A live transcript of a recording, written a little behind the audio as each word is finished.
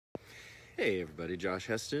Hey everybody, Josh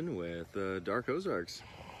Heston with Dark Ozarks.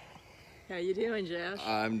 How you doing, Josh?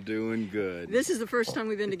 I'm doing good. This is the first time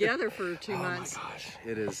we've been together for 2 months. Oh my gosh,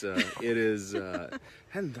 it is.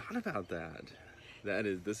 Hadn't thought about that.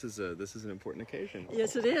 This is an important occasion.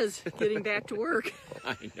 Yes, it is. Getting back to work.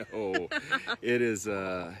 I know. It is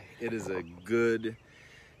a good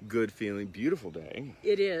feeling. Beautiful day.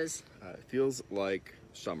 It is. It feels like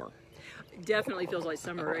summer. Definitely feels like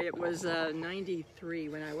summer. It was 93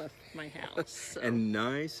 when I left my house. So. And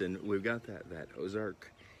nice, and we've got that Ozark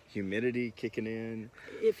humidity kicking in.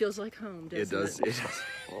 It feels like home, doesn't it? It does.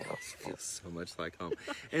 Oh, it feels so much like home.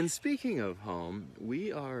 And speaking of home,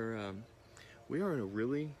 we are in a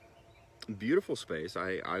really beautiful space.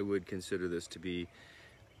 I would consider this to be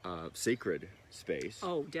sacred space.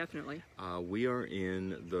 Oh, definitely. We are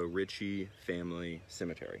in the Ritchey family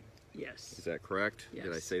cemetery. Yes. Is that correct? Yes.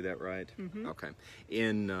 Did I say that right? Mm-hmm. Okay.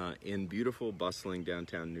 In beautiful, bustling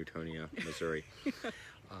downtown Newtonia, Missouri.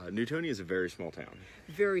 Newtonia is a very small town.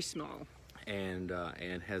 Very small. And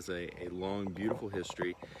has a long, beautiful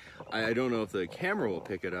history. I don't know if the camera will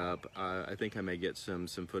pick it up. I think I may get some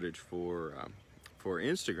footage for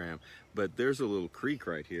Instagram. But there's a little creek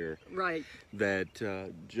right here. Right. That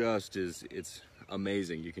it's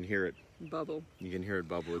amazing. You can hear it. Bubble. You can hear it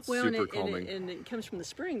bubble. It's well, super calming. And it comes from the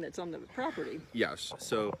spring that's on the property. Yes.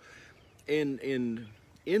 So, in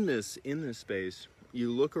this space,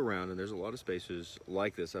 you look around, and there's a lot of spaces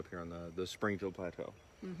like this up here on the Springfield Plateau.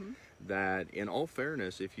 Mm-hmm. That, in all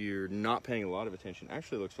fairness, if you're not paying a lot of attention,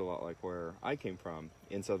 actually looks a lot like where I came from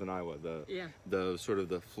in southern Iowa. The sort of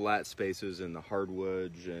the flat spaces and the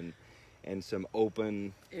hardwoods and some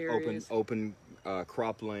open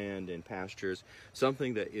cropland and pastures.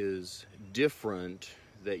 Something that is different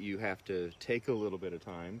that you have to take a little bit of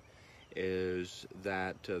time is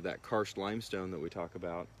that karst limestone that we talk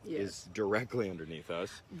about. Yes. Is directly underneath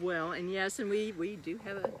us. Well, and yes, and we do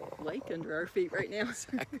have a lake under our feet right now.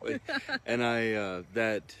 Exactly. And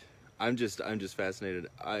I'm just fascinated.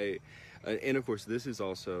 And of course this is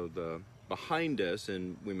also the behind us,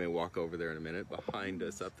 and we may walk over there in a minute. Behind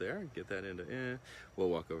us up there, get that into, we'll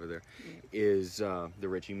walk over there, is the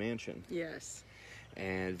Ritchey Mansion. Yes.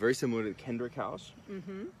 And very similar to the Kendrick House.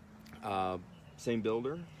 Mm-hmm. Same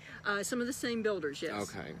builder? Some of the same builders, yes.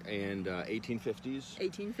 Okay, and 1850s?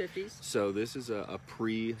 1850s. So this is a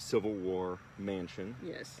pre-Civil War mansion.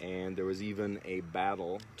 Yes. And there was even a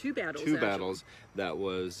battle. Two battles, Two battles that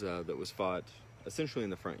was fought essentially in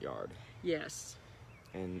the front yard. Yes.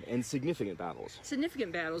 And significant battles.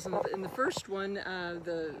 Significant battles. In the first one,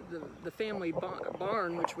 the family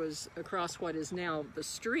barn, which was across what is now the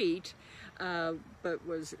street, but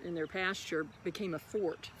was in their pasture, became a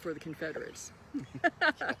fort for the Confederates.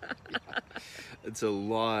 Yeah. It's a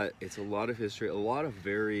lot of history, a lot of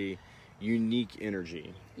very unique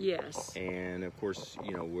energy. Yes. And of course,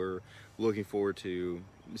 we're looking forward to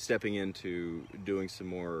stepping into doing some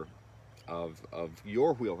more of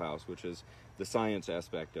your wheelhouse, which is the science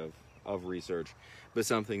aspect of research, but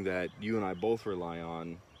something that you and I both rely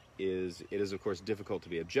on. It is of course difficult to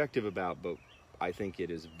be objective about, but I think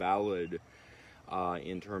it is valid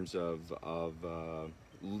in terms of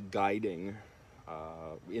guiding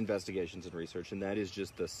investigations and research, and that is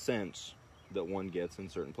just the sense that one gets in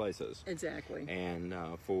certain places. Exactly. And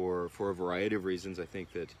for a variety of reasons, I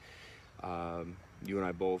think that you and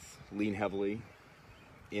I both lean heavily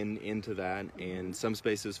into that, and some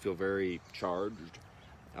spaces feel very charged.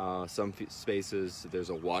 Some spaces there's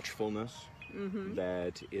a watchfulness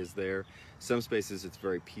that is there. Some spaces it's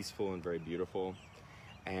very peaceful and very beautiful,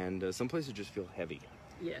 and some places just feel heavy.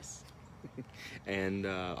 Yes. And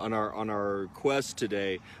on our quest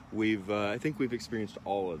today, I think we've experienced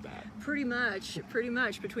all of that. Pretty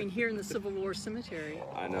much between here and the Civil War Cemetery.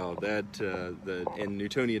 I know that and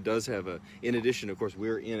Newtonia does have in addition, of course,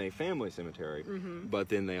 we're in a family cemetery, but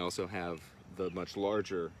then they also have the much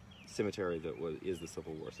larger cemetery that is the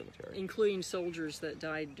Civil War Cemetery, including soldiers that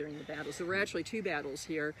died during the battles. There were actually two battles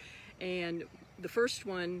here, and the first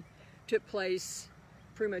one took place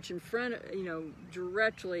pretty much in front,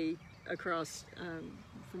 directly across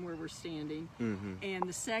from where we're standing. And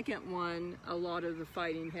the second one, a lot of the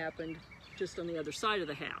fighting happened just on the other side of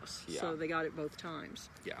the house. Yeah. So they got it both times.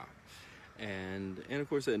 Yeah. And of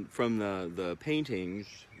course, from the paintings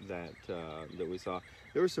that we saw,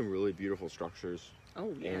 there were some really beautiful structures.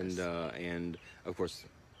 Oh, yes. And of course,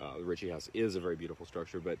 the Ritchey House is a very beautiful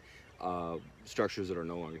structure, but structures that are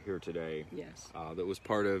no longer here today. Yes. That was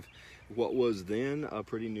part of what was then a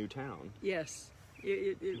pretty new town. Yes.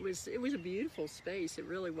 It was a beautiful space. It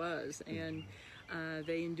really was. And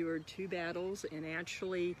they endured two battles, and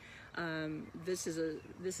actually This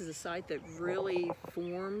is a site that really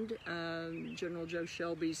formed General Joe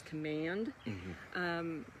Shelby's command.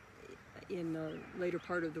 In the later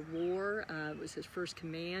part of the war. It was his first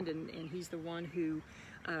command, and he's the one who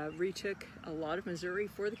retook a lot of Missouri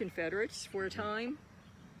for the Confederates for a time,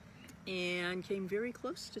 and came very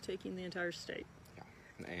close to taking the entire state.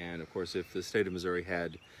 And of course, if the state of Missouri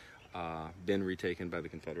had been retaken by the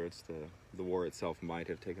Confederates, the war itself might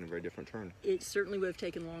have taken a very different turn. It certainly would have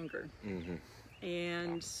taken longer.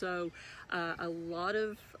 And so a lot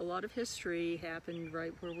of history happened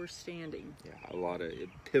right where we're standing. Yeah, a lot of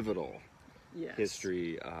pivotal Yes.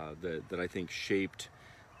 history that I think shaped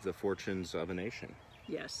the fortunes of a nation.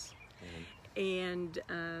 Yes. And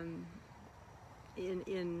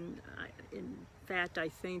in fact, I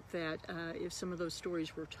think that if some of those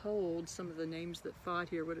stories were told, some of the names that fought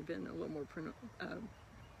here would have been a little more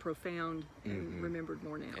profound and remembered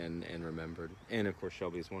more now. And remembered. And of course,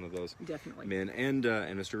 Shelby is one of those Definitely. men. And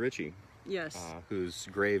Mr. Ritchey, Yes. whose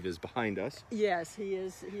grave is behind us. Yes, he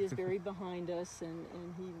is buried behind us, and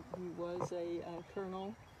he was a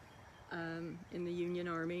colonel in the Union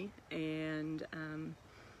Army, and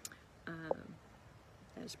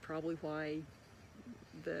that's probably why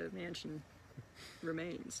the mansion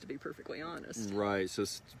remains, to be perfectly honest. Right. So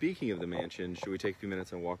speaking of the mansion, should we take a few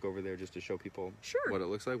minutes and walk over there just to show people Sure. what it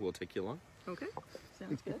looks like? We'll take you along. Okay,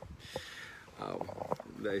 sounds good.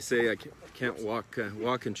 They say I can't walk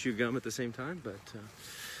and chew gum at the same time, but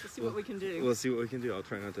Let's see what we can do. we'll see what we can do. I'll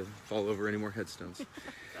try not to fall over any more headstones.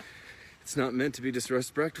 It's not meant to be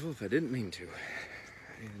disrespectful if I didn't mean to.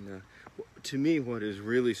 And to me, what is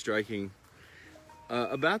really striking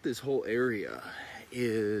about this whole area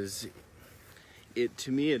is it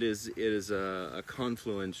is a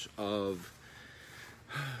confluence of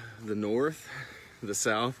the North, the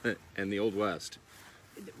South, and the Old West.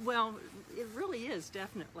 Well, it really is,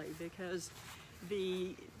 definitely, because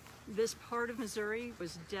this part of Missouri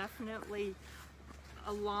was definitely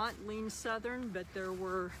a lot lean Southern, but there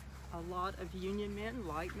were a lot of Union men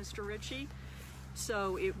like Mr. Ritchey,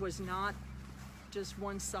 so it was not just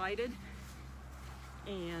one-sided,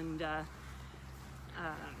 and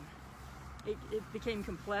it became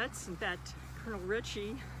complex. In fact, Colonel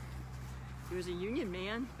Ritchey, he was a Union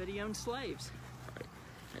man, but he owned slaves.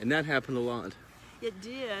 And that happened a lot. It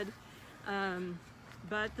did,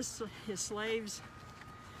 but his slaves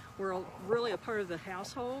were really a part of the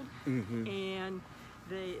household, and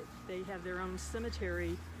they have their own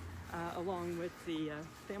cemetery along with the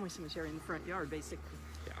family cemetery in the front yard, basically.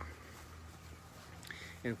 Yeah.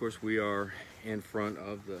 And of course, we are in front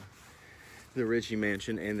of the Ritchey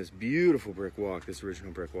Mansion and this beautiful brick walk, this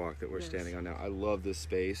original brick walk that we're Yes. standing on now. I love this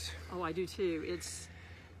space. Oh, I do too. It's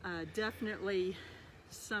definitely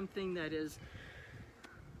something that is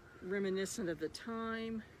reminiscent of the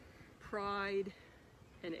time, pride,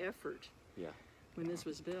 and effort Yeah. when this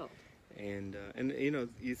was built. And you know,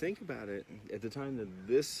 you think about it, at the time that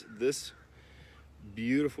this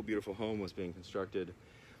beautiful, beautiful home was being constructed,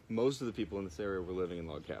 most of the people in this area were living in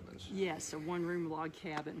log cabins. Yes, a one-room log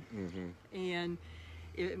cabin, and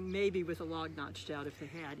it maybe with a log notched out if they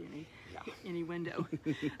had any window.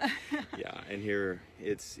 Yeah, and here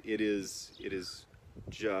it is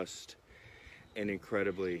just an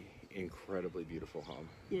incredibly, incredibly beautiful home.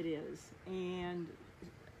 It is, and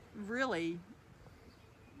really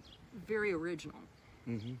very original.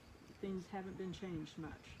 Things haven't been changed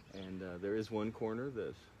much. And there is one corner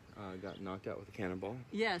that got knocked out with a cannonball.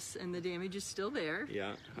 Yes, and the damage is still there.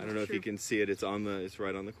 Yeah, I don't know if you can see it. It's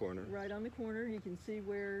right on the corner. Right on the corner, you can see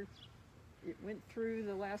where it went through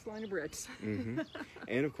the last line of bricks.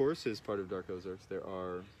 And of course, as part of Dark Ozarks, there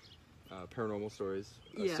are paranormal stories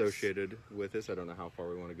Yes. associated with this. I don't know how far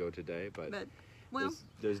we want to go today, but Well,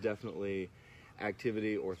 there's definitely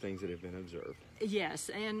activity or things that have been observed. yes,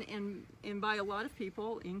 and by a lot of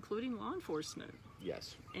people, including law enforcement.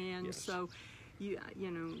 Yes. And Yes. so, you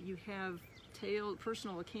have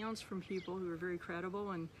personal accounts from people who are very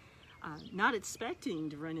credible and not expecting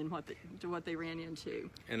to run into what they ran into.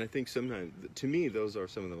 And I think sometimes, to me, those are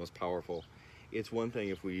some of the most powerful. It's one thing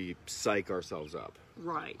if we psych ourselves up,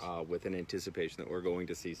 Right. with an anticipation that we're going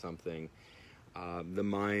to see something. The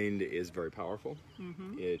mind is very powerful.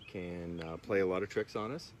 It can play a lot of tricks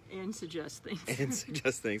on us And suggest things. and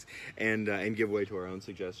suggest things and give way to our own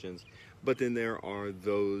suggestions. But then there are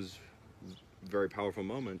those very powerful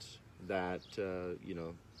moments that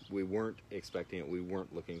we weren't expecting it, we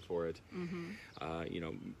weren't looking for it.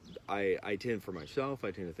 I tend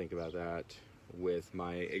to think about that with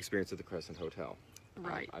my experience at the Crescent Hotel.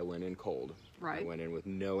 Right. I went in cold. Right. I went in with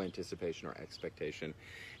no anticipation or expectation.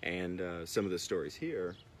 And some of the stories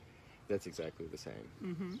here, that's exactly the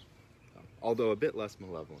same. although a bit less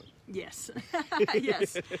malevolent. Yes,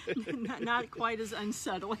 yes, not quite as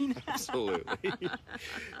unsettling. Absolutely.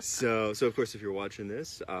 So of course, if you're watching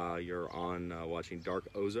this, you're on watching Dark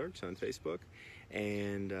Ozarks on Facebook,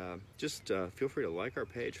 and just feel free to like our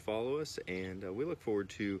page, follow us, and we look forward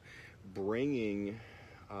to bringing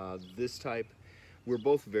this type. We're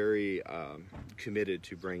both very committed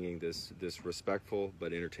to bringing this respectful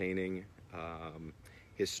but entertaining,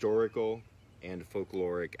 historical and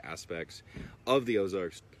folkloric aspects of the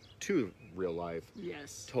Ozarks to real life.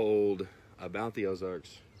 Yes. Told about the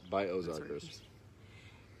Ozarks by Ozarkers.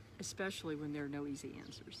 Especially when there are no easy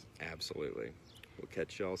answers. Absolutely. We'll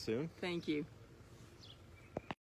catch y'all soon. Thank you.